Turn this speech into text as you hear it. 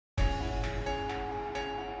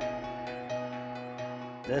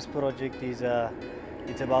This project is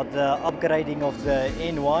it's about the upgrading of the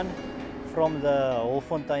N1 from the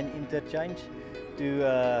Holfontein interchange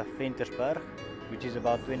to Ventersburg, which is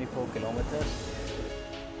about 24 kilometers.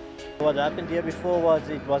 What happened here before was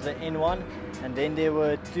it was an N1, and then there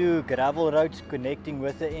were two gravel roads connecting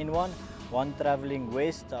with the N1, one traveling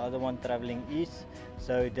west, the other one traveling east.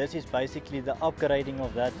 So this is basically the upgrading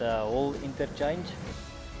of that whole interchange.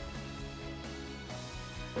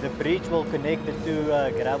 The bridge will connect the two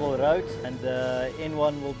gravel roads, and the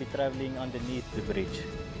N1 will be traveling underneath the bridge.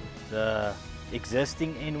 The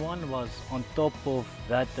existing N1 was on top of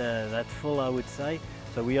that fill, I would say.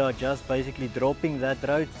 So we are just basically dropping that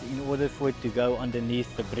road in order for it to go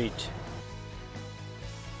underneath the bridge.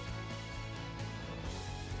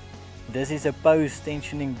 This is a post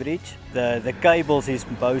tensioning bridge. The cables is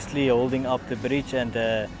mostly holding up the bridge, and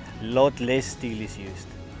a lot less steel is used,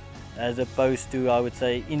 as opposed to, I would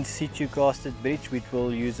say, in situ casted bridge, which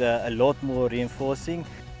will use a lot more reinforcing.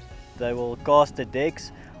 They will cast the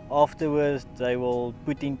decks. Afterwards they will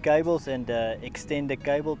put in cables and extend the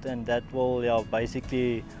cable, and that will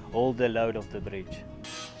basically hold the load of the bridge.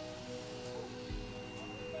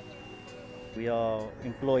 We are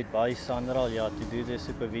employed by Sunrail to do the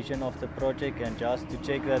supervision of the project and just to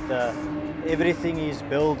check that everything is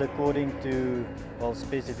built according to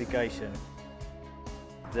specification.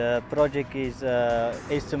 The project is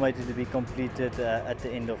estimated to be completed at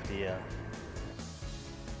the end of the year.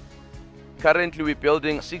 Currently we're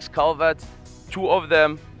building 6 culverts. 2 of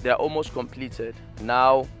them, they're almost completed.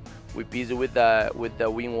 Now we're busy with the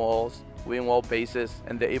wing walls, wing wall bases,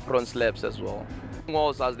 and the apron slabs as well. Wing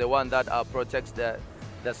walls are the one that protects the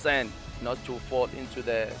sand not to fall into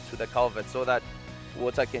the culvert, so that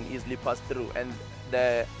water can easily pass through, and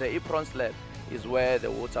the apron slab is where the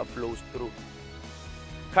water flows through.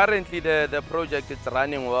 Currently the project is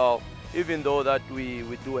running well, even though that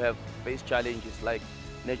we do have face challenges like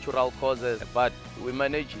natural causes, but we're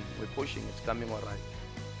managing, we're pushing, it's coming all right.